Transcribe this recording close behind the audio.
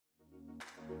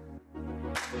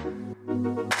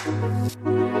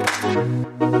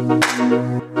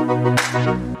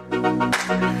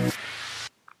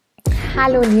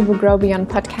Hallo liebe Grow Beyond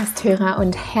Podcast-Hörer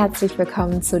und herzlich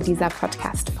willkommen zu dieser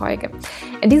Podcast-Folge.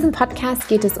 In diesem Podcast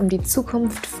geht es um die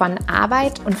Zukunft von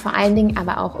Arbeit und vor allen Dingen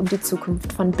aber auch um die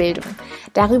Zukunft von Bildung.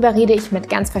 Darüber rede ich mit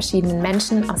ganz verschiedenen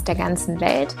Menschen aus der ganzen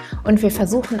Welt und wir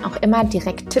versuchen auch immer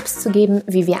direkt Tipps zu geben,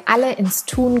 wie wir alle ins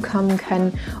Tun kommen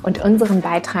können und unseren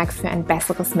Beitrag für ein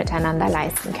besseres Miteinander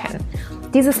leisten können.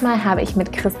 Dieses Mal habe ich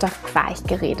mit Christoph Quarch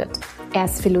geredet. Er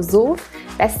ist Philosoph,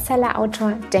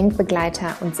 Bestsellerautor,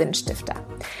 Denkbegleiter und Sinnstifter.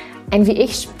 Ein, wie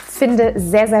ich finde,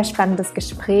 sehr, sehr spannendes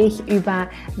Gespräch über,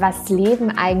 was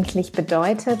Leben eigentlich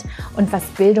bedeutet und was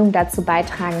Bildung dazu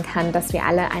beitragen kann, dass wir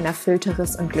alle ein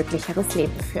erfüllteres und glücklicheres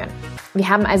Leben führen. Wir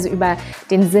haben also über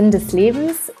den Sinn des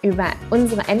Lebens, über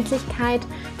unsere Endlichkeit,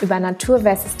 über Natur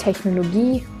versus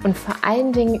Technologie und vor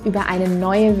allen Dingen über eine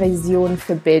neue Vision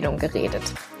für Bildung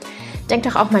geredet. Denk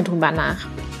doch auch mal drüber nach.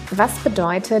 Was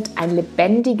bedeutet ein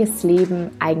lebendiges Leben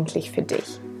eigentlich für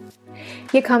dich?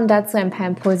 Hier kommen dazu ein paar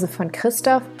Impulse von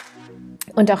Christoph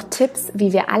und auch Tipps,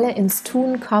 wie wir alle ins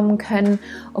Tun kommen können,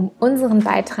 um unseren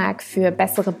Beitrag für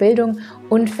bessere Bildung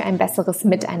und für ein besseres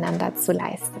Miteinander zu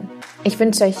leisten. Ich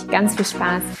wünsche euch ganz viel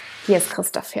Spaß. Hier ist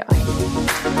Christoph für euch.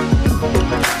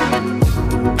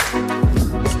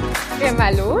 Gehen wir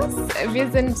mal los. Wir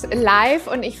sind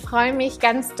live und ich freue mich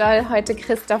ganz doll, heute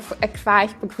Christoph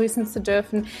Quarch begrüßen zu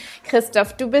dürfen.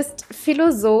 Christoph, du bist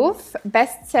Philosoph,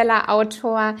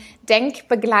 Bestsellerautor,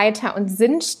 Denkbegleiter und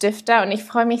Sinnstifter und ich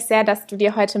freue mich sehr, dass du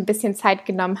dir heute ein bisschen Zeit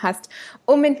genommen hast,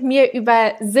 um mit mir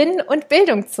über Sinn und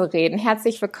Bildung zu reden.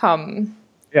 Herzlich willkommen.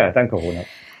 Ja, danke, Rona.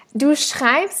 Du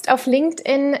schreibst auf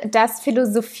LinkedIn, dass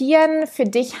Philosophieren für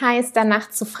dich heißt, danach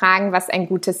zu fragen, was ein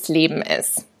gutes Leben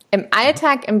ist. Im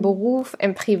Alltag, im Beruf,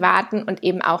 im Privaten und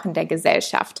eben auch in der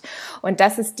Gesellschaft. Und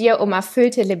dass es dir um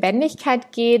erfüllte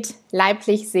Lebendigkeit geht,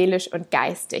 leiblich, seelisch und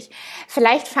geistig.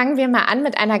 Vielleicht fangen wir mal an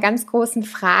mit einer ganz großen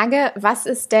Frage. Was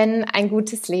ist denn ein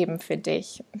gutes Leben für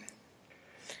dich?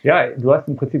 Ja, du hast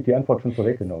im Prinzip die Antwort schon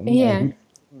vorweggenommen. Yeah. Ein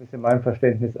gutes Leben ist in meinem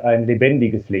Verständnis ein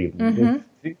lebendiges Leben. Das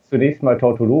klingt zunächst mal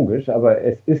tautologisch, aber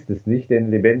es ist es nicht,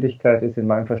 denn Lebendigkeit ist in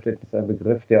meinem Verständnis ein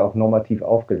Begriff, der auch normativ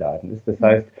aufgeladen ist. Das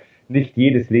heißt, nicht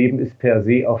jedes Leben ist per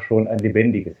se auch schon ein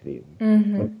lebendiges Leben.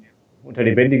 Und unter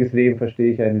lebendiges Leben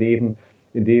verstehe ich ein Leben,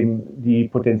 in dem die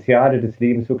Potenziale des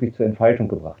Lebens wirklich zur Entfaltung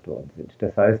gebracht worden sind.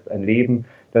 Das heißt, ein Leben,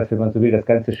 das, wenn man so will, das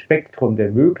ganze Spektrum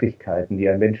der Möglichkeiten, die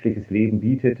ein menschliches Leben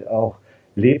bietet, auch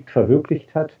lebt,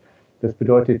 verwirklicht hat. Das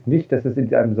bedeutet nicht, dass es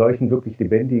in einem solchen wirklich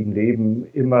lebendigen Leben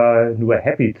immer nur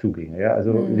happy zuginge. Ja?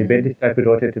 Also Lebendigkeit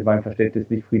bedeutet in meinem Verständnis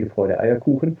nicht Friede, Freude,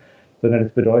 Eierkuchen, sondern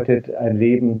es bedeutet ein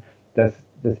Leben, das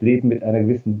das Leben mit einer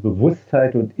gewissen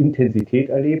Bewusstheit und Intensität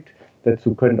erlebt.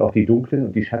 Dazu können auch die dunklen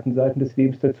und die Schattenseiten des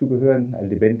Lebens dazugehören. Ein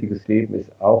lebendiges Leben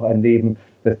ist auch ein Leben,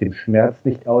 das dem Schmerz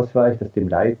nicht ausweicht, das dem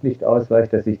Leid nicht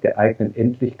ausweicht, das sich der eigenen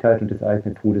Endlichkeit und des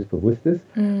eigenen Todes bewusst ist.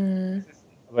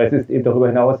 Aber es ist eben darüber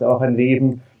hinaus auch ein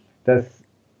Leben, das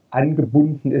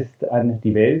angebunden ist an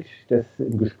die Welt, das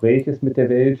im Gespräch ist mit der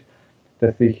Welt,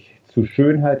 das sich zu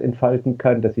Schönheit entfalten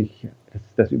kann,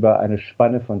 das über eine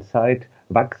Spanne von Zeit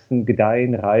wachsen,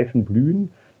 gedeihen, reifen,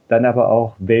 blühen, dann aber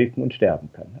auch welken und sterben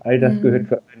kann. All das gehört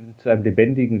zu einem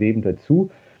lebendigen Leben dazu.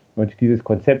 Und dieses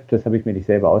Konzept, das habe ich mir nicht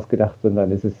selber ausgedacht,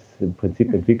 sondern es ist im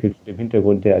Prinzip entwickelt im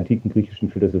Hintergrund der antiken griechischen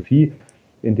Philosophie,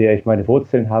 in der ich meine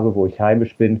Wurzeln habe, wo ich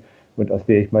heimisch bin und aus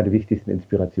der ich meine wichtigsten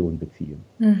Inspirationen beziehe.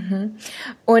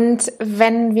 Und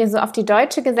wenn wir so auf die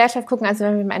deutsche Gesellschaft gucken, also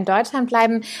wenn wir mal in Deutschland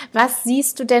bleiben, was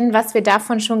siehst du denn, was wir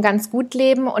davon schon ganz gut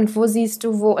leben und wo siehst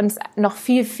du, wo uns noch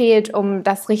viel fehlt, um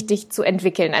das richtig zu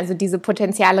entwickeln, also diese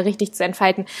Potenziale richtig zu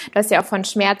entfalten? Du hast ja auch von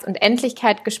Schmerz und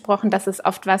Endlichkeit gesprochen, das ist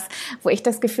oft was, wo ich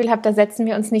das Gefühl habe, da setzen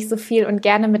wir uns nicht so viel und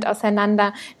gerne mit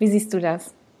auseinander. Wie siehst du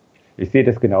das? Ich sehe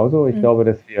das genauso. Ich glaube,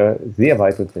 dass wir sehr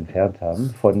weit uns entfernt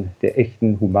haben von der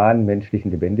echten, humanen, menschlichen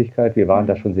Lebendigkeit. Wir waren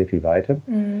da schon sehr viel weiter.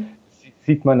 Das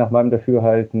sieht man nach meinem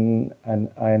Dafürhalten an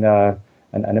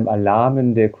einem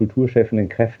Erlahmen der kulturscheffenden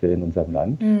Kräfte in unserem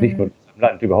Land. Nicht nur in unserem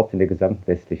Land, überhaupt in der gesamten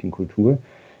westlichen Kultur.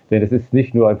 Denn es ist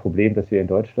nicht nur ein Problem, das wir in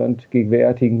Deutschland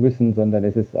gegenwärtigen müssen, sondern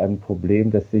es ist ein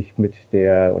Problem, das sich dass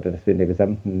wir in der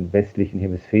gesamten westlichen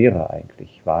Hemisphäre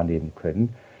eigentlich wahrnehmen können.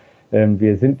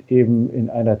 Wir sind eben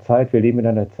wir leben in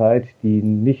einer Zeit, die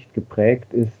nicht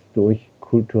geprägt ist durch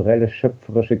kulturelle,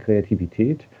 schöpferische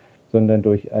Kreativität, sondern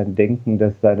durch ein Denken,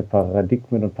 das seine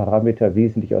Paradigmen und Parameter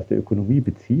wesentlich aus der Ökonomie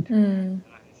bezieht. Da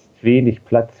ist wenig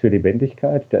Platz für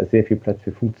Lebendigkeit, da ist sehr viel Platz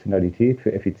für Funktionalität,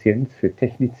 für Effizienz, für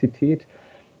Technizität.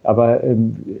 Aber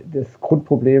das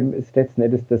Grundproblem ist letzten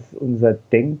Endes, dass unser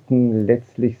Denken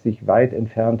letztlich sich weit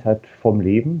entfernt hat vom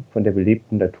Leben, von der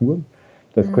belebten Natur.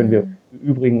 Das können wir im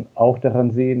Übrigen auch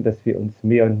daran sehen, dass wir uns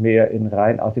mehr und mehr in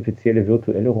rein artifizielle,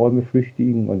 virtuelle Räume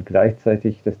flüchtigen und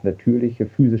gleichzeitig das natürliche,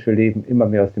 physische Leben immer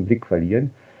mehr aus dem Blick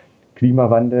verlieren.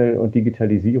 Klimawandel und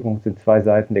Digitalisierung sind zwei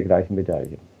Seiten der gleichen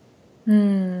Medaille.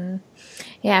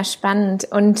 Ja, spannend.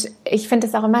 Und ich finde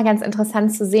es auch immer ganz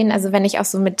interessant zu sehen, also wenn ich auch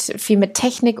so viel mit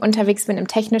Technik unterwegs bin, im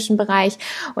technischen Bereich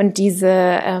und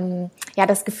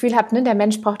das Gefühl habe, ne, der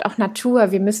Mensch braucht auch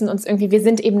Natur. Wir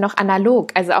sind eben noch analog,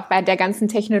 also auch bei der ganzen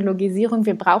Technologisierung,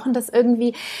 wir brauchen das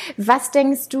irgendwie. Was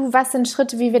denkst du, was sind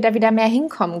Schritte, wie wir da wieder mehr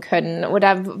hinkommen können?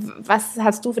 Oder was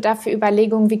hast du da für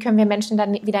Überlegungen, wie können wir Menschen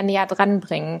dann wieder näher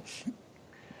dranbringen?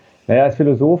 Naja, als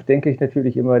Philosoph denke ich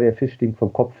natürlich immer, der Fisch stinkt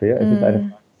vom Kopf her. Es ist eine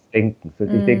Frage des Denkens.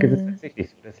 Und ich denke, es ist tatsächlich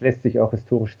so. Das lässt sich auch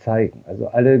historisch zeigen. Also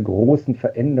alle großen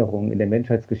Veränderungen in der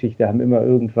Menschheitsgeschichte haben immer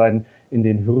irgendwann in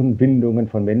den Hirnwindungen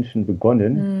von Menschen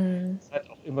begonnen. Es hat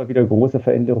auch immer wieder große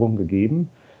Veränderungen gegeben,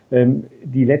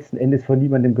 die letzten Endes von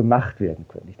niemandem gemacht werden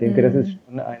können. Ich denke, das ist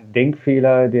schon ein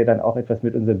Denkfehler, der dann auch etwas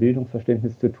mit unserem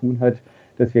Bildungsverständnis zu tun hat,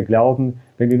 dass wir glauben,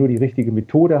 wenn wir nur die richtige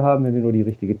Methode haben, wenn wir nur die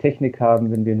richtige Technik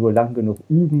haben, wenn wir nur lang genug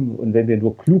üben und wenn wir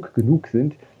nur klug genug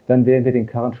sind, dann werden wir den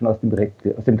Karren schon aus dem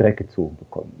Dreck gezogen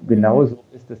bekommen. Genauso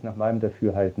ist es nach meinem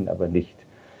Dafürhalten aber nicht.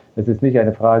 Es ist nicht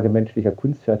eine Frage menschlicher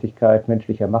Kunstfertigkeit,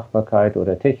 menschlicher Machbarkeit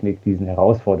oder Technik, diesen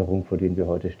Herausforderungen, vor denen wir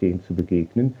heute stehen, zu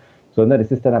begegnen, sondern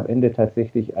es ist dann am Ende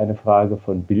tatsächlich eine Frage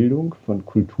von Bildung, von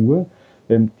Kultur,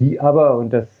 die aber,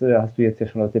 und das hast du jetzt ja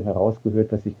schon aus dem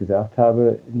herausgehört, was ich gesagt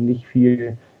habe, nicht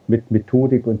viel mit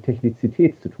Methodik und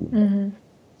Technizität zu tun haben,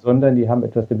 sondern die haben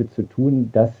etwas damit zu tun,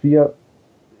 dass wir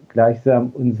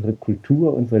gleichsam unsere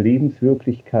Kultur, unsere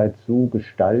Lebenswirklichkeit so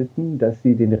gestalten, dass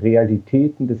sie den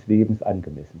Realitäten des Lebens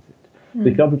angemessen sind. Also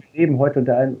ich glaube,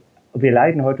 wir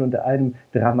leiden heute unter einem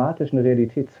dramatischen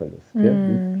Realitätsverlust. Ja?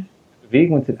 Wir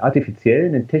bewegen uns in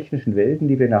artifiziellen, in technischen Welten,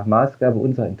 die wir nach Maßgabe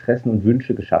unserer Interessen und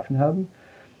Wünsche geschaffen haben.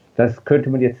 Das könnte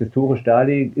man jetzt historisch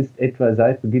darlegen, ist etwa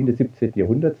seit Beginn des 17.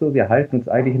 Jahrhunderts so. Wir halten uns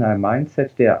eigentlich in einem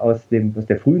Mindset, der aus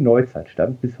der frühen Neuzeit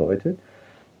stammt bis heute,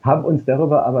 haben uns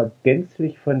darüber aber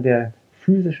gänzlich von der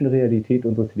physischen Realität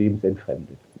unseres Lebens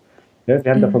entfremdet. Ja,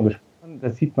 wir haben davon gesprochen,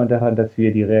 das sieht man daran, dass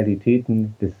wir die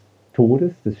Realitäten des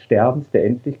Todes, des Sterbens, der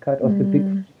Endlichkeit aus dem Blick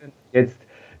verlieren. Jetzt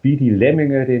wie die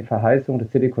Lemminge den Verheißungen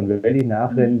des Silicon Valley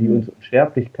nachrennen, die uns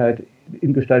Unsterblichkeit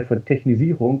in Gestalt von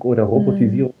Technisierung oder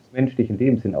Robotisierung des menschlichen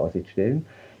Lebens in Aussicht stellen.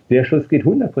 Der Schuss geht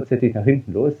hundertprozentig nach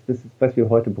hinten los. Das ist, was wir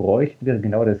heute bräuchten, wäre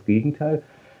genau das Gegenteil.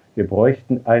 Wir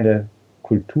bräuchten eine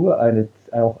Kultur,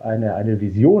 eine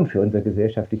Vision für unser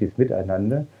gesellschaftliches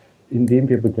Miteinander, in dem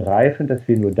wir begreifen, dass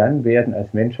wir nur dann werden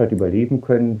als Menschheit überleben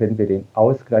können, wenn wir den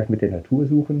Ausgleich mit der Natur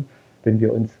suchen, wenn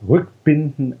wir uns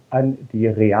rückbinden an die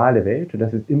reale Welt, und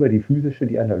das ist immer die physische,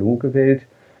 die analoge Welt,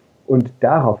 und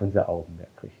darauf unser Augenmerk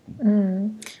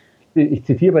richten. Ich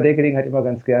zitiere bei der Gelegenheit immer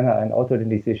ganz gerne einen Autor,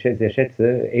 den ich sehr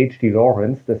schätze, H.G.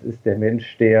 Lawrence. Das ist der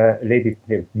Mensch, der Lady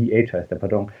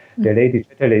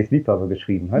Chatterleys Liebhaber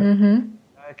geschrieben hat.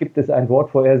 Da gibt es ein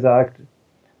Wort, wo er sagt,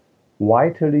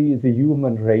 vitally the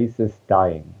human race is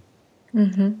dying.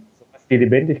 Was die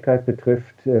Lebendigkeit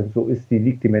betrifft,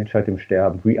 liegt die Menschheit im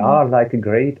Sterben. We are like a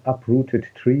great uprooted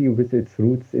tree with its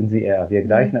roots in the air. Wir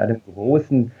gleichen einem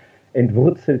großen,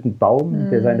 entwurzelten Baum,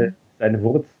 der seine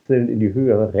Wurzeln in die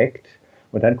Höhe reckt.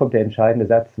 Und dann kommt der entscheidende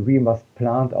Satz, we must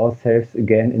plant ourselves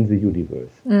again in the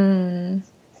universe.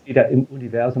 Wieder im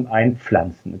Universum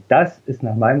einpflanzen. Das ist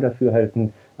nach meinem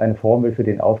Dafürhalten eine Formel für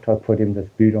den Auftrag, vor dem das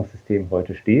Bildungssystem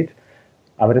heute steht.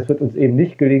 Aber das wird uns eben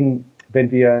nicht gelingen, wenn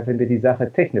wir die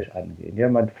Sache technisch angehen. Ja,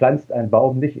 man pflanzt einen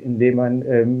Baum nicht, indem man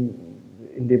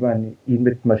ihn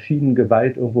mit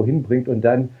Maschinengewalt irgendwo hinbringt und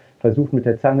dann versucht, mit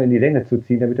der Zange in die Länge zu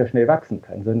ziehen, damit er schnell wachsen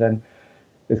kann, sondern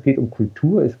es geht um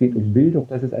Kultur, es geht um Bildung.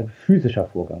 Das ist ein physischer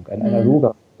Vorgang, ein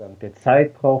analoger Vorgang, der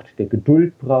Zeit braucht, der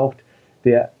Geduld braucht,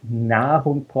 der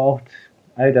Nahrung braucht.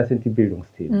 All das sind die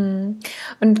Bildungsthemen.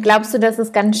 Und glaubst du, dass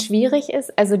es ganz schwierig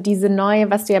ist? Also diese neue,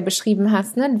 was du ja beschrieben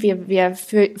hast, ne? Wir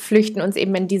flüchten uns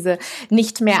eben in diese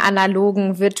nicht mehr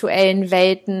analogen, virtuellen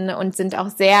Welten und sind auch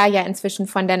sehr ja inzwischen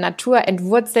von der Natur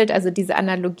entwurzelt. Also diese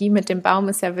Analogie mit dem Baum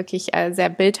ist ja wirklich sehr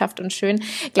bildhaft und schön.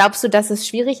 Glaubst du, dass es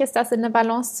schwierig ist, das in eine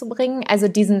Balance zu bringen? Also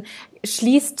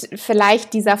schließt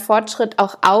vielleicht dieser Fortschritt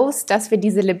auch aus, dass wir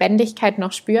diese Lebendigkeit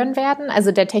noch spüren werden?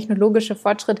 Also der technologische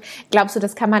Fortschritt, glaubst du,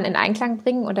 das kann man in Einklang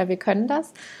bringen oder wir können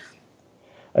das?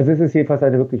 Also es ist jedenfalls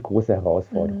eine wirklich große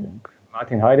Herausforderung.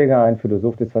 Martin Heidegger, ein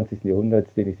Philosoph des 20.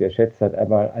 Jahrhunderts, den ich sehr schätze, hat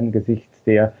einmal angesichts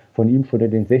der von ihm schon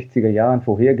in den 60er Jahren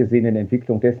vorhergesehenen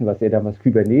Entwicklung dessen, was er damals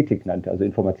Kybernetik nannte, also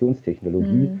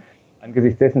Informationstechnologie,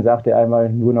 Angesichts dessen sagt er einmal,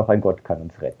 nur noch ein Gott kann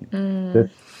uns retten. Das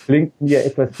klingt mir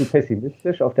etwas zu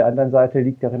pessimistisch. Auf der anderen Seite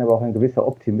liegt darin aber auch ein gewisser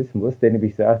Optimismus, der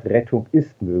nämlich sagt, Rettung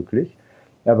ist möglich.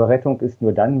 Aber Rettung ist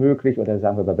nur dann möglich, oder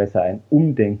sagen wir mal besser, ein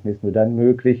Umdenken ist nur dann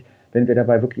möglich, wenn wir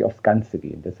dabei wirklich aufs Ganze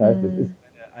gehen. Das heißt, es ist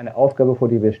eine Aufgabe, vor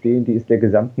der wir stehen, die ist der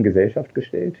gesamten Gesellschaft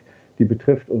gestellt. Die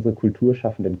betrifft unsere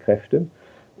kulturschaffenden Kräfte.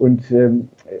 Und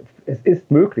es ist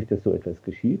möglich, dass so etwas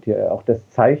geschieht. Ja, auch das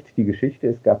zeigt die Geschichte.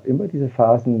 Es gab immer diese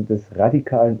Phasen des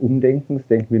radikalen Umdenkens.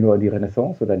 Denken wir nur an die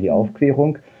Renaissance oder an die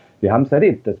Aufklärung. Wir haben es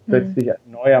erlebt, dass plötzlich ein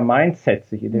neuer Mindset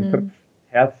sich in den Köpfen,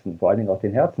 Herzen, vor allen Dingen auch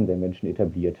den Herzen der Menschen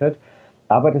etabliert hat.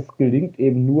 Aber das gelingt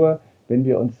eben nur, wenn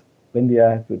wir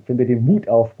den Mut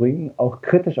aufbringen, auch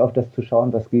kritisch auf das zu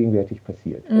schauen, was gegenwärtig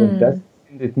passiert. Und das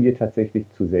findet mir tatsächlich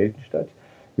zu selten statt.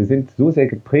 Wir sind so sehr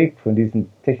geprägt von diesem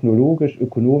technologisch,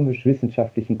 ökonomisch,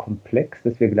 wissenschaftlichen Komplex,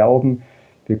 dass wir glauben,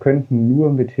 wir könnten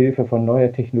nur mit Hilfe von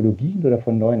neuer Technologien oder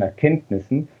von neuen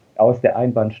Erkenntnissen aus der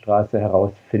Einbahnstraße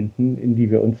herausfinden, in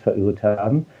die wir uns verirrt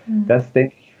haben. Das,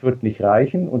 denke ich, wird nicht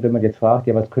reichen. Und wenn man jetzt fragt,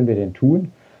 ja, was können wir denn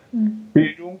tun?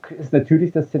 Bildung ist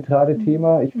natürlich das zentrale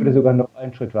Thema. Ich würde sogar noch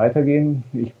einen Schritt weiter gehen.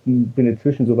 Ich bin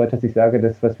inzwischen so weit, dass ich sage,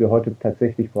 das, was wir heute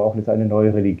tatsächlich brauchen, ist eine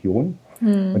neue Religion.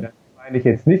 Und das meine ich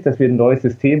jetzt nicht, dass wir ein neues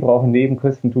System brauchen, neben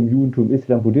Christentum, Judentum,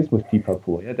 Islam, Buddhismus,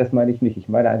 pipapo. Ja, das meine ich nicht. Ich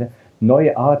meine eine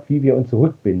neue Art, wie wir uns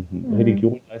rückbinden.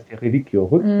 Religion heißt ja Religio,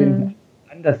 rückbinden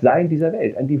an das Sein dieser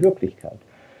Welt, an die Wirklichkeit.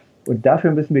 Und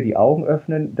dafür müssen wir die Augen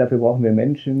öffnen. Dafür brauchen wir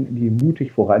Menschen, die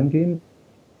mutig vorangehen,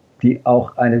 die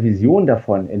auch eine Vision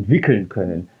davon entwickeln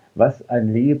können, was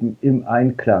ein Leben im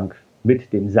Einklang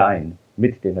mit dem Sein,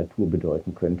 mit der Natur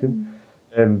bedeuten könnte.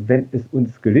 Wenn es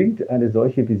uns gelingt, eine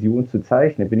solche Vision zu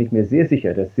zeichnen, bin ich mir sehr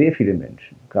sicher, dass sehr viele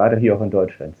Menschen, gerade hier auch in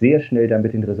Deutschland, sehr schnell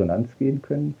damit in Resonanz gehen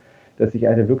können, dass sich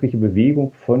eine wirkliche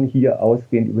Bewegung von hier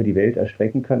ausgehend über die Welt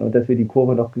erstrecken kann und dass wir die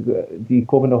Kurve noch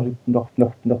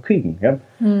kriegen. Ja?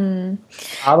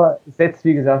 Aber es setzt,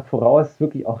 wie gesagt, voraus,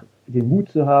 wirklich auch den Mut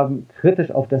zu haben,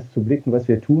 kritisch auf das zu blicken, was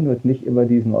wir tun und nicht immer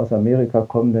diesem aus Amerika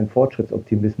kommenden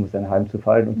Fortschrittsoptimismus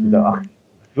anheimzufallen und zu sagen, ach,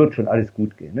 es wird schon alles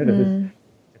gut gehen. Ne? Das ist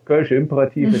der kölsche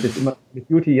Imperativ, das ist immer mit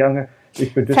Juti Jange.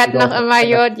 Ich bin Fährt noch immer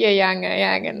Juti Jange,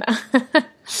 ja genau.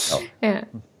 Ja.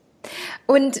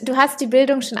 Und du hast die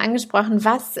Bildung schon angesprochen.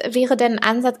 Was wäre denn ein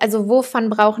Ansatz, also wovon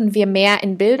brauchen wir mehr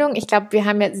in Bildung? Ich glaube, wir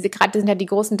haben ja gerade sind ja die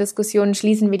großen Diskussionen,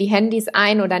 schließen wir die Handys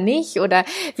ein oder nicht? Oder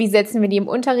wie setzen wir die im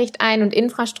Unterricht ein und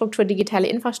Infrastruktur, digitale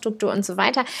Infrastruktur und so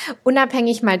weiter.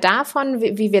 Unabhängig mal davon,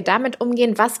 wie wir damit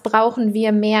umgehen, was brauchen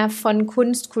wir mehr von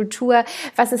Kunst, Kultur?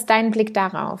 Was ist dein Blick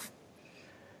darauf?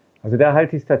 Also da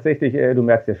halte ich es tatsächlich, du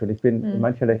merkst ja schon, ich bin in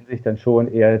mancherlei Hinsicht dann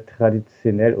schon eher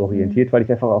traditionell orientiert, weil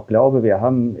ich einfach auch glaube, wir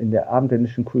haben in der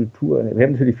abendländischen Kultur, wir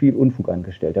haben natürlich viel Unfug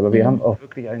angestellt, aber wir haben auch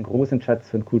wirklich einen großen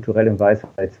Schatz von kulturellem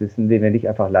Weisheitswissen, den wir nicht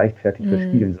einfach leichtfertig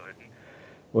verspielen sollten.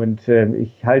 Und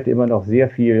ich halte immer noch sehr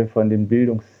viel von den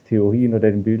Bildungstheorien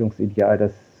oder dem Bildungsideal,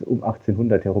 das um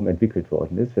 1800 herum entwickelt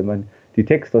worden ist. Wenn man die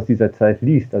Texte aus dieser Zeit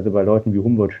liest, also bei Leuten wie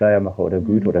Humboldt, Schleiermacher oder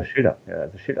Goethe oder Schiller, ja,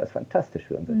 also Schiller ist fantastisch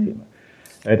für unser Thema.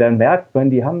 Dann merkt man,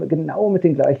 die haben genau mit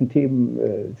den gleichen Themen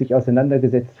sich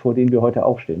auseinandergesetzt, vor denen wir heute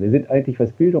auch stehen. Wir sind eigentlich,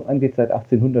 was Bildung angeht, seit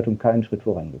 1800 um keinen Schritt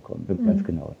vorangekommen, ganz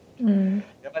genau.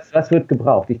 Ja, was wird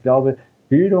gebraucht? Ich glaube,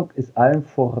 Bildung ist allem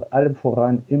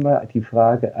voran immer die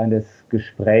Frage eines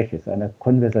Gespräches, einer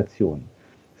Konversation.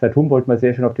 Das hat Humboldt mal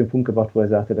sehr schön auf den Punkt gebracht, wo er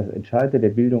sagte, das Entscheidende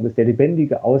der Bildung ist der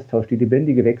lebendige Austausch, die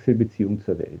lebendige Wechselbeziehung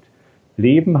zur Welt.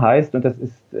 Leben heißt, und das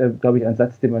ist, glaube ich, ein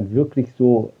Satz, den man wirklich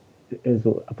so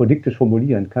apodiktisch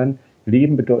formulieren kann,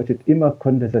 Leben bedeutet immer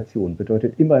Konversation,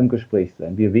 bedeutet immer im Gespräch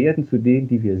sein. Wir werden zu denen,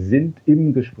 die wir sind,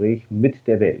 im Gespräch mit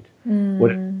der Welt.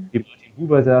 Oder wie Martin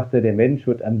Buber sagte, der Mensch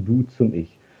wird am Du zum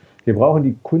Ich. Wir brauchen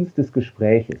die Kunst des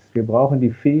Gespräches. Wir brauchen die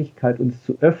Fähigkeit, uns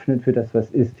zu öffnen für das, was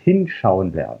ist,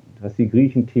 hinschauen lernen, was die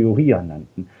Griechen Theoria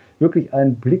nannten. Wirklich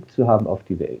einen Blick zu haben auf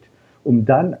die Welt, um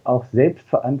dann auch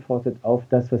selbstverantwortet auf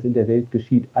das, was in der Welt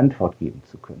geschieht, Antwort geben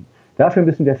zu können. Dafür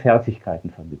müssen wir Fertigkeiten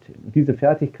vermitteln. Und diese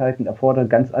Fertigkeiten erfordern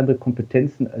ganz andere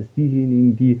Kompetenzen als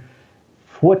diejenigen, die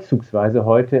vorzugsweise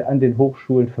heute an den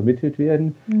Hochschulen vermittelt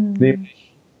werden,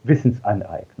 nämlich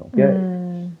Wissensaneignung. Ja.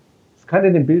 Es kann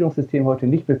in dem Bildungssystem heute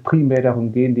nicht mehr primär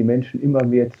darum gehen, die Menschen immer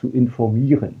mehr zu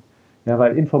informieren. Ja,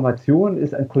 weil Information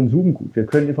ist ein Konsumgut. Wir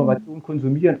können Informationen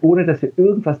konsumieren, ohne dass wir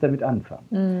irgendwas damit anfangen.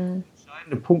 Der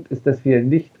entscheidende Punkt ist, dass wir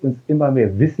nicht uns immer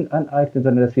mehr Wissen aneignen,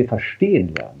 sondern dass wir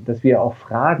verstehen lernen, dass wir auch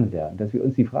Fragen lernen, dass wir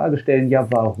uns die Frage stellen, ja,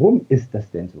 warum ist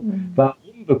das denn so?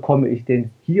 Warum bekomme ich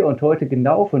denn hier und heute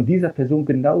genau von dieser Person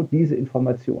genau diese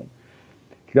Information?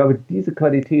 Ich glaube, diese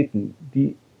Qualitäten,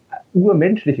 die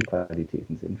urmenschliche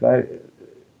Qualitäten sind, weil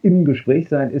im Gespräch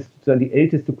sein ist sozusagen die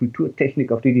älteste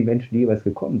Kulturtechnik, auf die die Menschen jeweils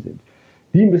gekommen sind.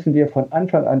 Die müssen wir von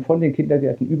Anfang an, von den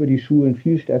Kindergärten über die Schulen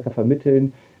viel stärker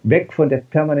vermitteln, weg von der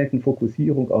permanenten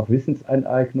Fokussierung auf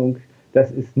Wissensaneignung.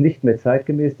 Das ist nicht mehr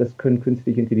zeitgemäß, das können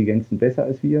künstliche Intelligenzen besser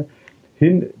als wir,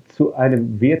 hin zu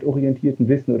einem wertorientierten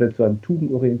Wissen oder zu einem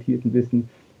tugendorientierten Wissen,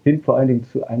 hin vor allen Dingen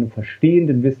zu einem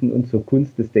verstehenden Wissen und zur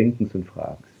Kunst des Denkens und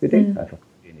Fragens. Wir denken einfach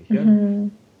wenig. Ja?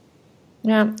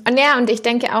 Ja, und ich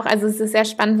denke auch, also es ist sehr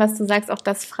spannend, was du sagst, auch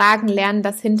das Fragen lernen,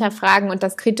 das Hinterfragen und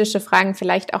das kritische Fragen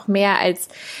vielleicht auch mehr als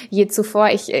je zuvor.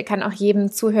 Ich kann auch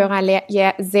jedem Zuhörer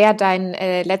sehr deinen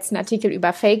letzten Artikel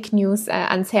über Fake News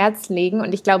ans Herz legen,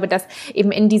 und ich glaube, dass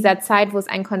eben in dieser Zeit, wo es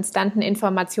einen konstanten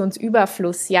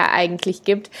Informationsüberfluss ja eigentlich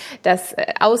gibt, das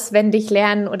auswendig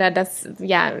lernen oder das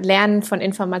Lernen von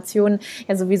Informationen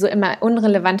ja sowieso immer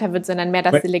unrelevanter wird, sondern mehr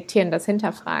das Selektieren, das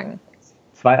Hinterfragen.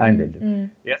 2 Einwände.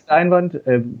 Erster Einwand,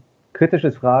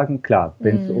 kritisches Fragen, klar,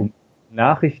 wenn es um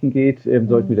Nachrichten geht,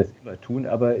 sollten wir das immer tun,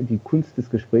 aber die Kunst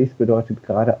des Gesprächs bedeutet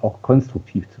gerade auch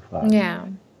konstruktiv zu fragen. Ja.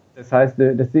 Das heißt,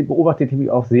 das beobachtet mich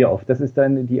auch sehr oft. Das ist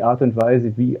dann die Art und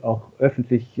Weise, wie auch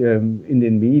öffentlich in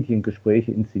den Medien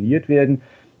Gespräche inszeniert werden.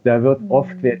 Da werden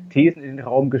Thesen in den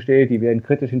Raum gestellt, die werden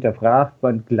kritisch hinterfragt,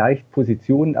 man gleicht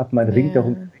Positionen ab, man ringt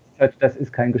darum. Das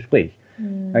ist kein Gespräch.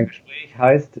 Ein Gespräch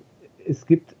heißt, es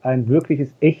gibt ein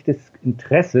wirkliches, echtes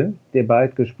Interesse der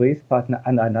beiden Gesprächspartner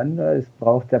aneinander. Es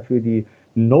braucht dafür die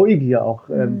Neugier auch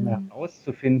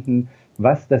herauszufinden,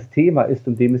 was das Thema ist,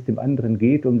 um dem es dem anderen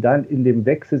geht, um dann in dem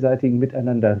wechselseitigen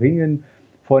Miteinander ringen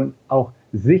von auch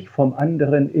sich vom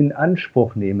anderen in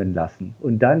Anspruch nehmen lassen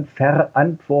und dann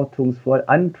verantwortungsvoll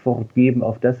Antwort geben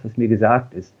auf das, was mir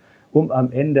gesagt ist, um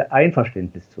am Ende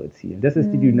Einverständnis zu erzielen. Das ist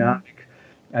die Dynamik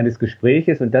eines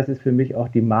Gespräches, und das ist für mich auch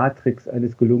die Matrix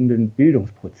eines gelungenen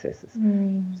Bildungsprozesses.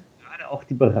 Gerade auch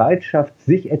die Bereitschaft,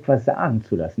 sich etwas sagen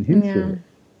zu lassen, hinzuhören.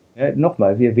 Ja,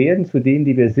 nochmal, wir werden zu denen,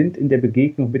 die wir sind, in der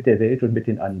Begegnung mit der Welt und mit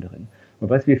den anderen. Und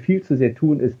was wir viel zu sehr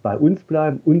tun, ist bei uns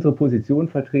bleiben, unsere Position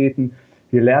vertreten.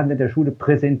 Wir lernen in der Schule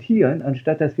präsentieren,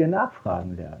 anstatt dass wir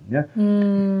nachfragen lernen. Ja?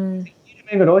 Jede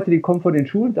Menge Leute, die kommen von den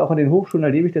Schulen, auch an den Hochschulen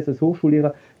erlebe ich das als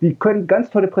Hochschullehrer, die können ganz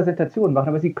tolle Präsentationen machen,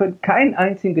 aber sie können keinen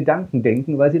einzigen Gedanken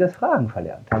denken, weil sie das Fragen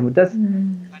verlernt haben. Und das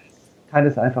kann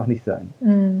es einfach nicht sein.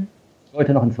 Ich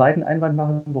wollte noch einen zweiten Einwand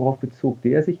machen, worauf bezog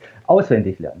der sich?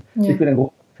 Auswendig lernen. Ich bin ein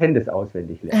großer Fan des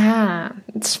Auswendiglernens.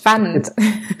 Spannend.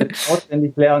 Des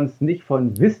Auswendiglernens nicht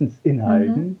von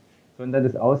Wissensinhalten, sondern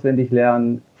des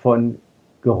Auswendiglernens von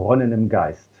geronnenem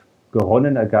Geist.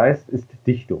 Geronnener Geist ist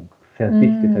Dichtung,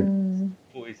 verdichteter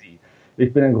Poesie.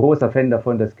 Ich bin ein großer Fan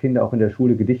davon, dass Kinder auch in der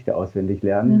Schule Gedichte auswendig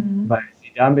lernen, weil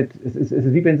sie damit, es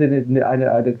ist wie wenn sie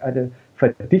eine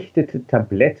verdichtete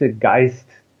Tablette Geist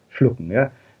schlucken.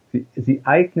 Ja? Sie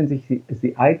eignen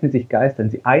sich Geist an,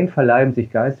 sie einverleiben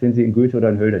sich Geist, wenn sie in Goethe oder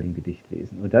in Hölderlin Gedicht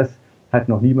lesen. Und das hat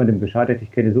noch niemandem geschadet.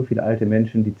 Ich kenne so viele alte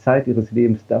Menschen, die Zeit ihres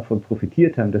Lebens davon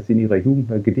profitiert haben, dass sie in ihrer Jugend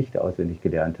mal Gedichte auswendig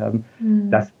gelernt haben.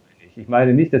 Das meine ich. Ich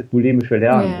meine nicht das bulimische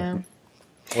Lernen. Mein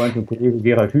Freund und Kollege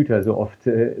Gerhard Hüther so oft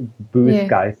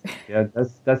bösgeistig. Ja,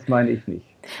 das meine ich nicht.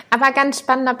 Aber ganz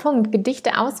spannender Punkt,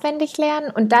 Gedichte auswendig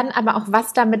lernen und dann aber auch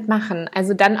was damit machen.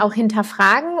 Also dann auch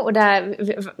hinterfragen, oder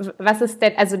was ist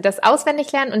denn, also das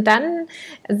auswendig lernen und dann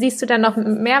siehst du dann noch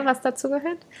mehr, was dazu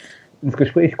gehört? Ins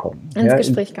Gespräch kommen. Ins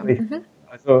Gespräch kommen.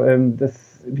 Also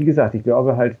wie gesagt, ich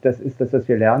glaube halt, das ist das, was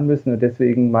wir lernen müssen, und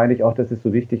deswegen meine ich auch, dass es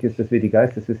so wichtig ist, dass wir die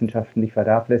Geisteswissenschaften nicht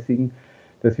vernachlässigen,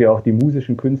 dass wir auch die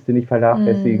musischen Künste nicht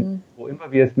vernachlässigen, wo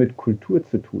immer wir es mit Kultur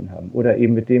zu tun haben oder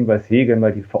eben mit dem, was Hegel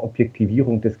mal die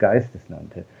Verobjektivierung des Geistes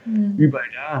nannte. Überall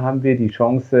da haben wir die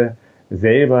Chance,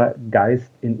 selber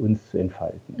Geist in uns zu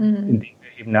entfalten, indem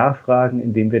wir eben nachfragen,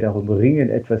 indem wir darum ringen,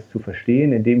 etwas zu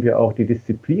verstehen, indem wir auch die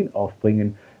Disziplin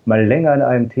aufbringen, mal länger an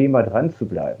einem Thema dran zu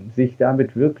bleiben, sich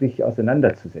damit wirklich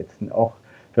auseinanderzusetzen, auch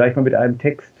vielleicht mal mit einem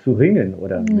Text zu ringen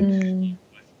oder mit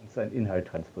was uns ein Inhalt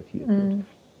transportiert wird.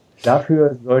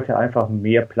 Dafür sollte einfach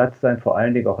mehr Platz sein, vor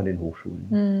allen Dingen auch in den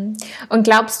Hochschulen. Und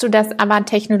glaubst du, dass aber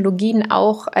Technologien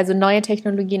auch, also neue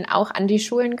Technologien auch an die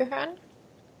Schulen gehören?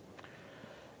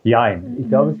 Nein, ich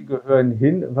glaube, sie gehören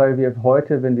hin, weil wir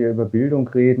heute, wenn wir über Bildung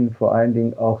reden, vor allen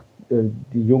Dingen auch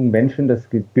die jungen Menschen, das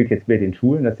gilt jetzt bei den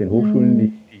Schulen, das den Hochschulen,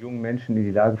 die jungen Menschen in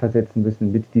die Lage versetzen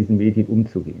müssen, mit diesen Medien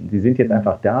umzugehen. Sie sind jetzt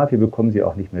einfach da, wir bekommen sie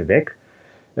auch nicht mehr weg.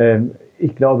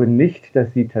 Ich glaube nicht,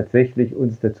 dass sie tatsächlich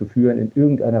uns dazu führen, in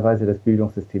irgendeiner Weise das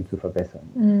Bildungssystem zu verbessern.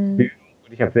 Bildung,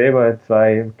 und ich habe selber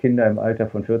 2 Kinder im Alter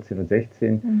von 14 und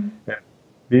 16.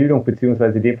 Bildung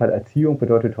bzw. in dem Fall Erziehung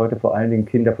bedeutet heute vor allen Dingen,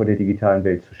 Kinder vor der digitalen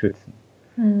Welt zu schützen.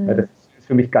 Das ist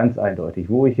für mich ganz eindeutig.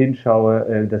 Wo ich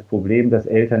hinschaue, das Problem, das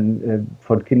Eltern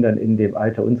von Kindern in dem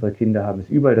Alter unserer Kinder haben,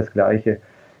 ist überall das Gleiche.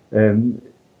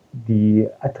 die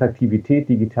Attraktivität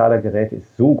digitaler Geräte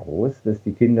ist so groß, dass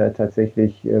die Kinder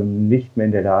tatsächlich nicht mehr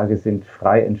in der Lage sind,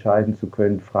 frei entscheiden zu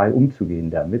können, frei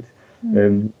umzugehen damit.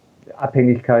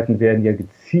 Abhängigkeiten werden ja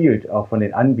gezielt auch von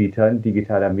den Anbietern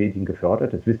digitaler Medien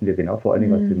gefördert. Das wissen wir genau, vor allen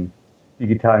Dingen aus dem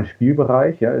digitalen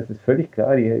Spielbereich. Ja, es ist völlig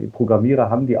klar, die Programmierer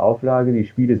haben die Auflage, die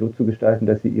Spiele so zu gestalten,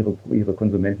 dass sie ihre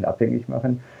Konsumenten abhängig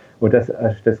machen. Und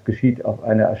das geschieht auf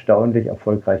eine erstaunlich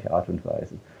erfolgreiche Art und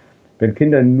Weise. Wenn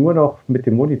Kinder nur noch mit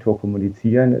dem Monitor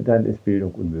kommunizieren, dann ist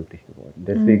Bildung unmöglich geworden.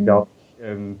 Deswegen glaube ich,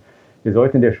 wir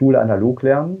sollten in der Schule analog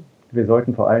lernen. Wir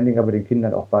sollten vor allen Dingen aber den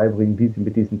Kindern auch beibringen, wie sie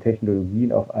mit diesen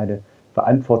Technologien auf eine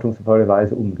verantwortungsvolle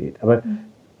Weise umgehen. Aber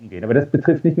das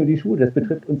betrifft nicht nur die Schule, das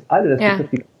betrifft uns alle, das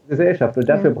betrifft die Gesellschaft. Und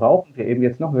dafür brauchen wir eben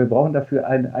jetzt noch, wir brauchen dafür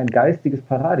ein geistiges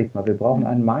Paradigma. Wir brauchen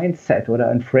ein Mindset oder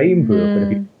ein Framework, oder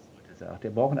wie man es heute sagt.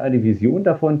 Wir brauchen eine Vision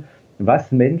davon,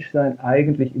 was Menschsein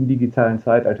eigentlich im digitalen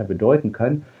Zeitalter bedeuten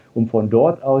kann, um von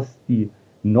dort aus die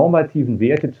normativen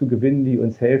Werte zu gewinnen, die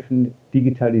uns helfen,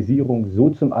 Digitalisierung so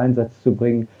zum Einsatz zu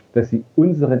bringen, dass sie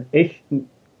unserem echten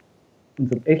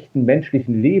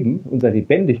menschlichen Leben, unserer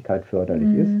Lebendigkeit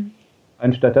förderlich ist,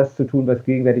 anstatt das zu tun, was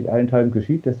gegenwärtig allenthalben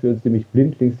geschieht, dass wir uns nämlich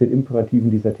blindlings den Imperativen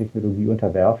dieser Technologie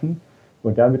unterwerfen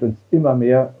und damit uns immer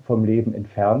mehr vom Leben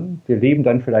entfernen. Wir leben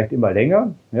dann vielleicht immer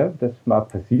länger, ja, das mag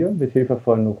passieren, mit Hilfe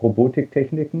von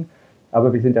Robotiktechniken,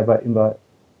 aber wir sind dabei immer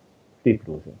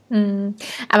lebloser.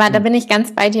 Aber da bin ich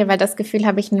ganz bei dir, weil das Gefühl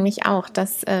habe ich nämlich auch,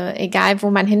 dass egal wo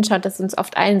man hinschaut, dass uns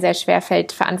oft allen sehr schwer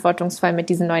fällt, verantwortungsvoll mit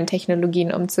diesen neuen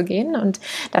Technologien umzugehen und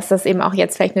dass das eben auch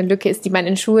jetzt vielleicht eine Lücke ist, die man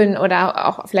in Schulen oder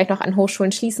auch vielleicht noch an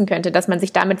Hochschulen schließen könnte, dass man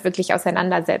sich damit wirklich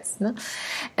auseinandersetzt. Ne?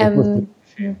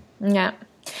 Ja.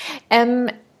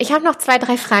 Ich habe noch 2,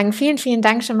 3 Fragen. Vielen, vielen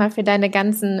Dank schon mal für deine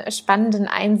ganzen spannenden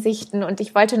Einsichten. Und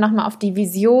ich wollte noch mal auf die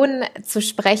Vision zu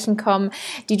sprechen kommen,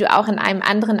 die du auch in einem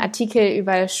anderen Artikel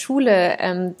über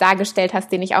Schule dargestellt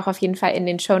hast, den ich auch auf jeden Fall in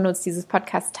den Shownotes dieses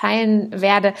Podcasts teilen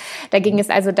werde. Da ging es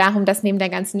also darum, dass neben der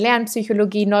ganzen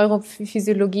Lernpsychologie,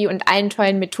 Neurophysiologie und allen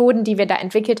tollen Methoden, die wir da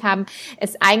entwickelt haben,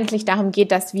 es eigentlich darum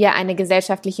geht, dass wir eine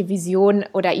gesellschaftliche Vision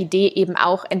oder Idee eben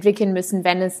auch entwickeln müssen,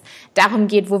 wenn es darum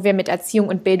geht, wo wir mit Erziehung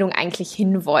und Bildung eigentlich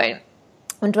hinwollen.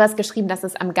 Und du hast geschrieben, dass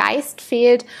es am Geist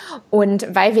fehlt. Und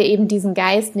weil wir eben diesen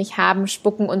Geist nicht haben,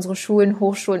 spucken unsere Schulen,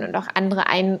 Hochschulen und auch andere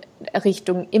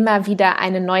Einrichtungen immer wieder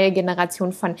eine neue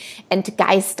Generation von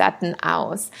Entgeisterten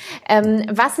aus.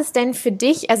 Was ist denn für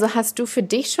dich, also hast du für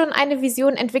dich schon eine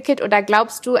Vision entwickelt oder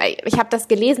glaubst du, ich habe das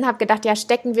gelesen, habe gedacht, ja,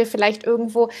 stecken wir vielleicht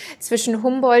irgendwo zwischen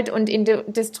Humboldt und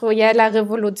industrieller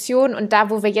Revolution und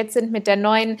da, wo wir jetzt sind mit der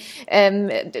neuen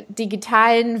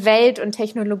digitalen Welt und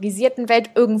technologisierten Welt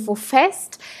irgendwo fest?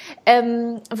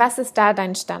 Was ist da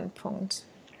dein Standpunkt?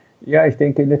 Ja, ich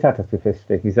denke in der Tat, dass wir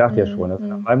feststecken. Ich sagte ja schon, also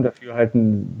nach meinem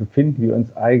Dafürhalten befinden wir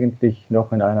uns eigentlich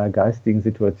noch in einer geistigen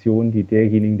Situation, die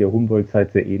derjenigen der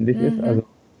Humboldt-Zeit sehr ähnlich ist. Also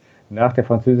nach der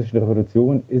Französischen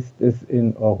Revolution ist es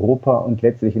in Europa und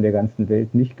letztlich in der ganzen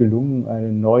Welt nicht gelungen,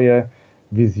 eine neue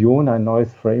Vision, ein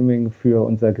neues Framing für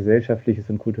unser gesellschaftliches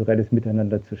und kulturelles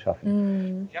Miteinander zu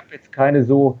schaffen. Ich habe jetzt keine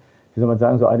so, wie soll man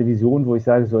sagen, so eine Vision, wo ich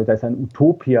sage, so, das ist ein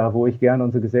Utopia, wo ich gerne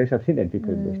unsere Gesellschaft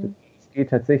hinentwickeln möchte. Es geht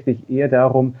tatsächlich eher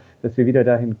darum, dass wir wieder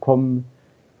dahin kommen,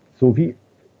 so wie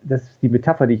das die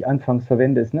Metapher, die ich anfangs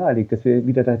verwende, es naheliegt, dass wir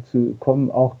wieder dazu kommen,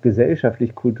 auch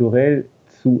gesellschaftlich, kulturell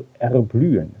zu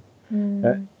erblühen.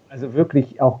 Also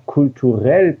wirklich auch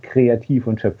kulturell kreativ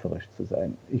und schöpferisch zu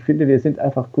sein. Ich finde, wir sind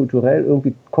einfach kulturell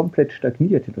irgendwie komplett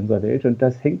stagniert in unserer Welt und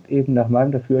das hängt eben nach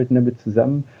meinem Dafürhalten damit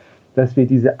zusammen, dass wir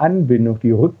diese Anbindung,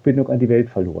 die Rückbindung an die Welt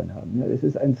verloren haben. Es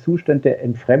ist ein Zustand der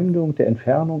Entfremdung, der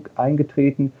Entfernung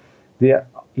eingetreten, der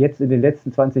jetzt in den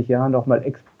letzten 20 Jahren nochmal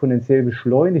exponentiell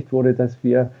beschleunigt wurde, dass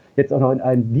wir jetzt auch noch in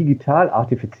einen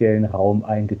digital-artifiziellen Raum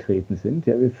eingetreten sind.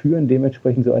 Ja, wir führen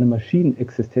dementsprechend so eine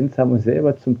Maschinenexistenz, haben uns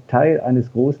selber zum Teil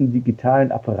eines großen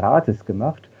digitalen Apparates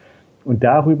gemacht und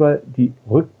darüber die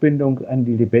Rückbindung an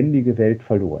die lebendige Welt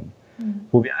verloren.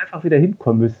 Wo wir einfach wieder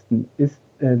hinkommen müssten, ist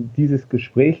dieses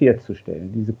Gespräch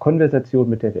herzustellen, diese Konversation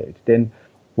mit der Welt. Denn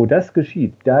wo das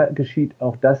geschieht, da geschieht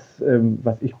auch das,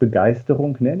 was ich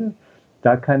Begeisterung nenne.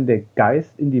 Da kann der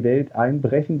Geist in die Welt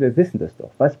einbrechen. Wir wissen das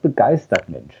doch. Was begeistert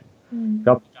Menschen? Ich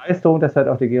glaube, Begeisterung, das hat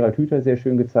auch der Gerald Hüther sehr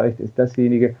schön gezeigt, ist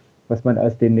dasjenige, was man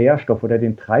als den Nährstoff oder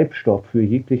den Treibstoff für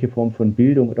jegliche Form von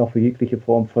Bildung und auch für jegliche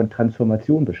Form von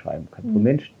Transformation beschreiben kann. Wo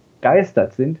Menschen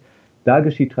begeistert sind, da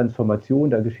geschieht Transformation,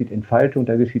 da geschieht Entfaltung,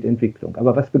 da geschieht Entwicklung.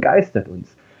 Aber was begeistert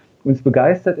uns? Uns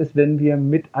begeistert es, wenn wir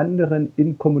mit anderen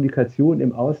in Kommunikation,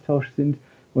 im Austausch sind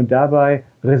und dabei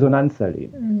Resonanz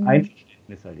erleben,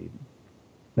 Einverständnis erleben.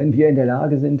 Wenn wir in der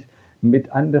Lage sind,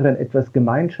 mit anderen etwas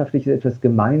Gemeinschaftliches, etwas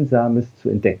Gemeinsames zu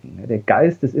entdecken. Der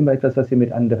Geist ist immer etwas, was wir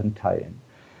mit anderen teilen.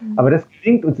 Aber das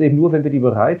gelingt uns eben nur, wenn wir die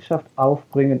Bereitschaft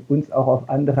aufbringen, uns auch auf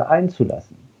andere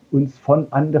einzulassen, uns von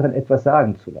anderen etwas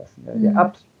sagen zu lassen. Der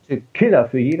absolute Killer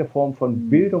für jede Form von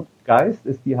Bildung und Geist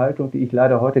ist die Haltung, die ich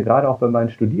leider heute gerade auch bei meinen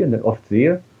Studierenden oft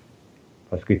sehe.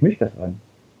 Was geht mich das an?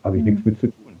 Habe ich nichts mit zu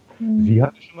tun. Sie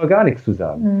hat schon mal gar nichts zu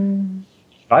sagen.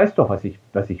 Ich weiß doch, was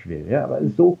ich will. Ja? Aber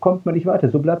so kommt man nicht weiter.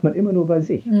 So bleibt man immer nur bei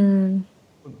sich.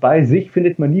 Und bei sich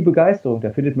findet man nie Begeisterung.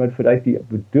 Da findet man vielleicht die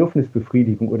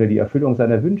Bedürfnisbefriedigung oder die Erfüllung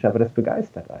seiner Wünsche, aber das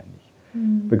begeistert einen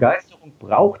nicht. Begeisterung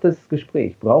braucht das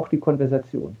Gespräch, braucht die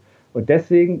Konversation. Und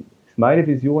deswegen ist meine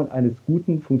Vision eines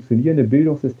guten, funktionierenden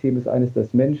Bildungssystems eines,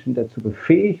 das Menschen dazu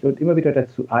befähigt und immer wieder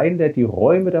dazu einlädt, die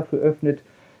Räume dafür öffnet,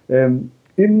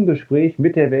 im Gespräch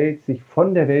mit der Welt sich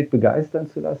von der Welt begeistern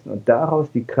zu lassen und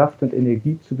daraus die Kraft und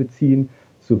Energie zu beziehen,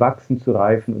 zu wachsen, zu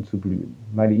reifen und zu blühen.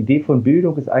 Meine Idee von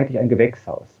Bildung ist eigentlich ein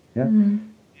Gewächshaus. Ja?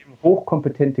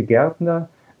 Hochkompetente Gärtner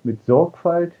mit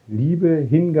Sorgfalt, Liebe,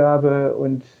 Hingabe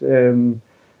und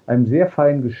einem sehr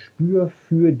feinen Gespür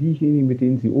für diejenigen, mit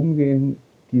denen sie umgehen,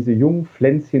 diese jungen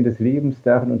Pflänzchen des Lebens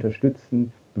darin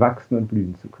unterstützen, wachsen und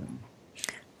blühen zu können.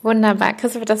 Wunderbar,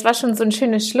 Christopher, das war schon so ein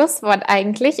schönes Schlusswort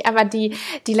eigentlich, aber die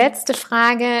letzte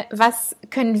Frage, was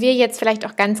können wir jetzt vielleicht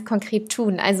auch ganz konkret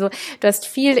tun? Also du hast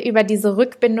viel über diese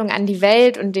Rückbindung an die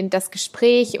Welt und das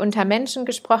Gespräch unter Menschen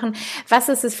gesprochen. Was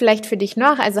ist es vielleicht für dich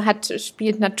noch? Also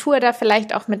spielt Natur da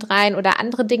vielleicht auch mit rein oder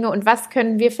andere Dinge? Und was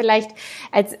können wir vielleicht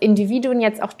als Individuen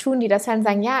jetzt auch tun, die das hören,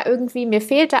 sagen, ja, irgendwie mir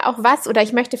fehlt da auch was oder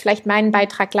ich möchte vielleicht meinen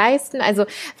Beitrag leisten. Also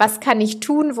was kann ich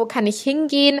tun? Wo kann ich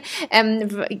hingehen?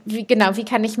 Wie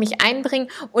kann ich mich einbringen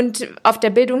und auf der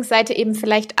Bildungsseite eben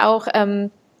vielleicht auch,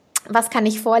 was kann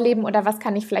ich vorleben oder was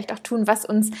kann ich vielleicht auch tun, was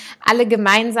uns alle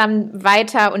gemeinsam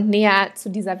weiter und näher zu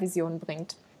dieser Vision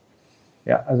bringt?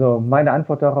 Ja, also meine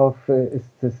Antwort darauf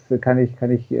kann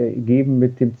ich geben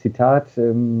mit dem Zitat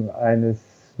eines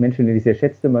Menschen, den ich sehr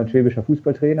schätzte, mein schwäbischer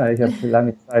Fußballtrainer. Ich habe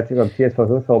lange Zeit beim TSV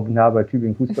Hirschau nah bei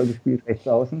Tübingen Fußball gespielt, rechts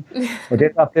außen. Und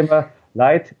der sagt immer,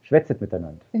 Leid schwätzet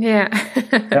miteinander. Ja.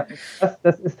 Ja,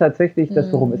 das ist tatsächlich das,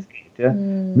 worum es geht. Ja?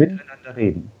 Miteinander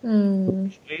reden. Und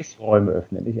Gesprächsräume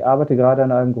öffnen. Ich arbeite gerade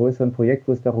an einem größeren Projekt,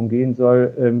 wo es darum gehen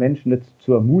soll, Menschen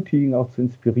zu ermutigen, auch zu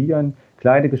inspirieren,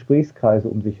 kleine Gesprächskreise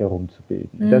um sich herum zu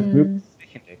bilden. Das möglichst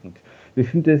flächendeckend.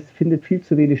 Es findet viel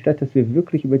zu wenig statt, dass wir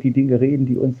wirklich über die Dinge reden,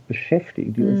 die uns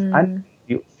beschäftigen, die uns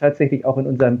die uns tatsächlich auch in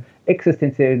unserem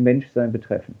existenziellen Menschsein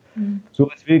betreffen.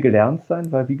 Sowas will gelernt sein,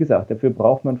 weil, wie gesagt, dafür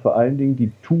braucht man vor allen Dingen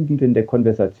die Tugenden der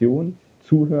Konversation,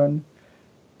 zuhören,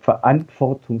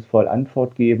 verantwortungsvoll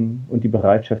Antwort geben und die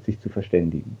Bereitschaft, sich zu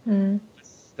verständigen.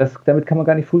 Damit kann man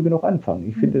gar nicht früh genug anfangen.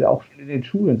 Ich finde, auch schon in den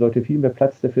Schulen sollte viel mehr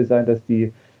Platz dafür sein, dass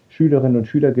die Schülerinnen und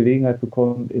Schüler Gelegenheit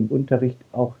bekommen, im Unterricht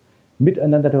auch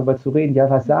miteinander darüber zu reden. Ja,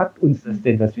 was sagt uns das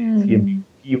denn, was wir jetzt hier im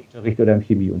Biologieunterricht oder im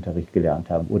Chemieunterricht gelernt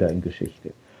haben oder in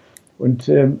Geschichte?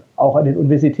 Und auch an den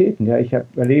Universitäten. Ja, ich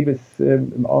erlebe es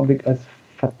im Augenblick als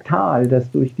fatal,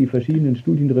 dass durch die verschiedenen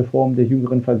Studienreformen der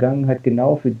jüngeren Vergangenheit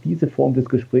genau für diese Form des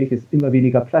Gesprächs immer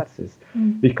weniger Platz ist.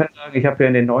 Ich kann sagen, ich habe ja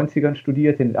in den 90ern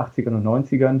studiert, in den 80ern und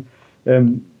 90ern.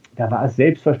 Da war es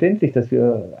selbstverständlich, dass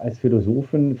wir als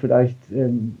Philosophen vielleicht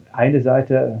eine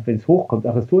Seite, wenn es hochkommt,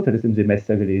 Aristoteles im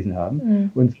Semester gelesen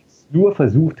haben und nur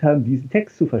versucht haben, diesen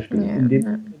Text zu verstehen, in dem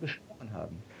wir gesprochen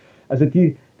haben. Also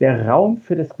der Raum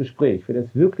für das Gespräch, für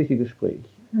das wirkliche Gespräch,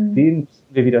 den müssen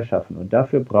wir wieder schaffen. Und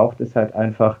dafür braucht es halt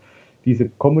einfach diese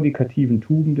kommunikativen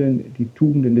Tugenden, die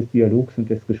Tugenden des Dialogs und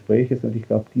des Gespräches. Und ich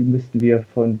glaube, die müssten wir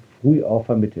von früh auf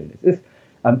vermitteln.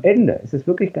 Am Ende ist es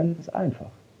wirklich ganz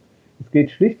einfach. Es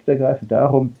geht schlicht und ergreifend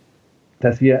darum,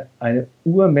 dass wir eine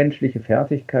urmenschliche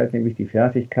Fertigkeit, nämlich die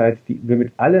Fertigkeit, die wir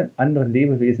mit allen anderen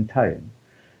Lebewesen teilen,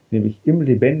 nämlich im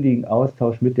lebendigen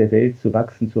Austausch mit der Welt zu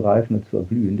wachsen, zu reifen und zu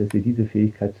erblühen, dass wir diese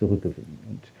Fähigkeit zurückgewinnen.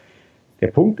 Und der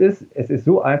Punkt ist, es ist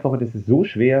so einfach und es ist so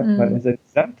schwer, weil unser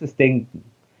gesamtes Denken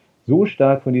so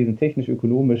stark von diesem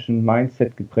technisch-ökonomischen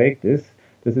Mindset geprägt ist,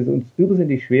 dass es uns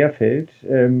irrsinnig schwer fällt,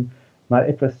 mal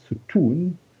etwas zu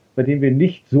tun, bei dem wir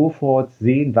nicht sofort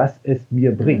sehen, was es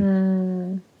mir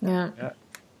bringt. Ja.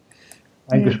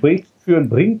 Ein Gespräch zu führen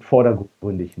bringt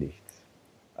vordergründig nichts,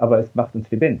 aber es macht uns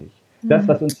lebendig. Das,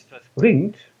 was uns etwas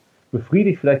bringt,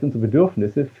 befriedigt vielleicht unsere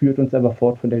Bedürfnisse, führt uns aber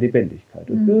fort von der Lebendigkeit.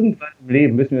 Und irgendwann im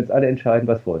Leben müssen wir uns alle entscheiden,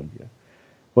 was wollen wir.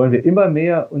 Wollen wir immer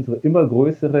mehr unsere immer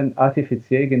größeren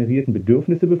artifiziell generierten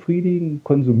Bedürfnisse befriedigen,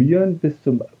 konsumieren bis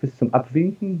zum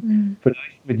Abwinken,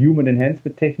 vielleicht mit Human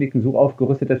Enhancement Techniken so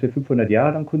aufgerüstet, dass wir 500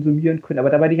 Jahre lang konsumieren können, aber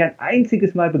dabei nicht ein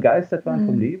einziges Mal begeistert waren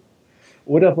vom Leben?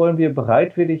 Oder wollen wir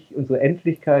bereitwillig unsere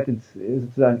Endlichkeit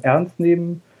sozusagen ernst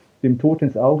nehmen, dem Tod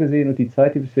ins Auge sehen und die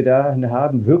Zeit, die wir da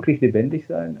haben, wirklich lebendig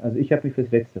sein? Also ich habe mich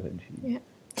fürs Letztere entschieden. Ja.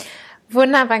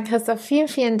 Wunderbar, Christoph. Vielen,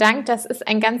 vielen Dank. Das ist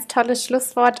ein ganz tolles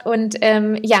Schlusswort. Und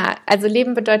also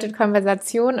Leben bedeutet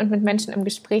Konversation und mit Menschen im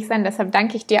Gespräch sein. Deshalb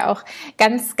danke ich dir auch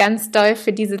ganz, ganz doll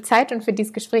für diese Zeit und für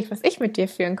dieses Gespräch, was ich mit dir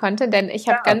führen konnte. Denn ich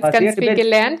habe ganz viel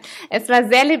gelernt. Es war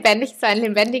sehr lebendig, es war ein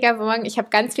lebendiger Morgen. Ich habe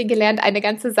ganz viel gelernt, eine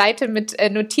ganze Seite mit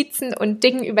Notizen und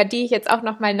Dingen, über die ich jetzt auch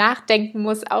nochmal nachdenken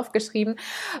muss, aufgeschrieben.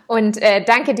 Und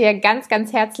danke dir ganz,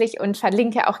 ganz herzlich und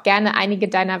verlinke auch gerne einige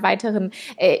deiner weiteren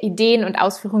Ideen und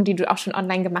Ausführungen, die du auch schon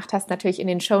online gemacht hast, natürlich in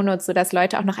den Shownotes, sodass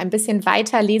Leute auch noch ein bisschen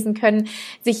weiter lesen können,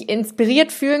 sich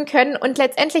inspiriert fühlen können. Und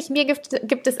letztendlich mir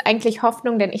gibt es eigentlich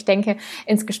Hoffnung, denn ich denke,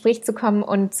 ins Gespräch zu kommen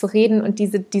und zu reden und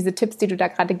diese Tipps, die du da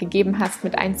gerade gegeben hast,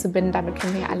 mit einzubinden, damit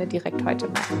können wir ja alle direkt heute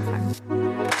mal anfangen.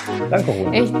 Danke,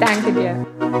 Ruth. Ich danke dir.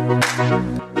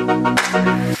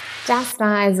 Das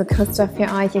war also Christoph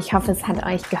für euch. Ich hoffe, es hat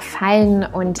euch gefallen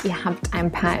und ihr habt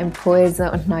ein paar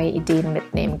Impulse und neue Ideen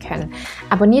mitnehmen können.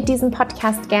 Abonniert diesen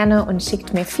Podcast gerne und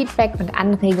schickt mir Feedback und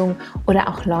Anregungen oder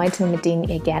auch Leute, mit denen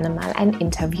ihr gerne mal ein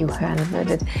Interview hören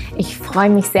würdet. Ich freue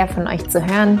mich sehr, von euch zu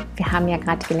hören. Wir haben ja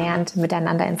gerade gelernt,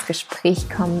 miteinander ins Gespräch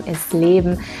kommen ist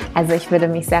Leben. Also ich würde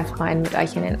mich sehr freuen, mit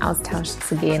euch in den Austausch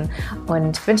zu gehen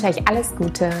und wünsche euch alles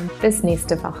Gute. Bis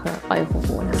nächste Woche. Eure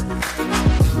Rona.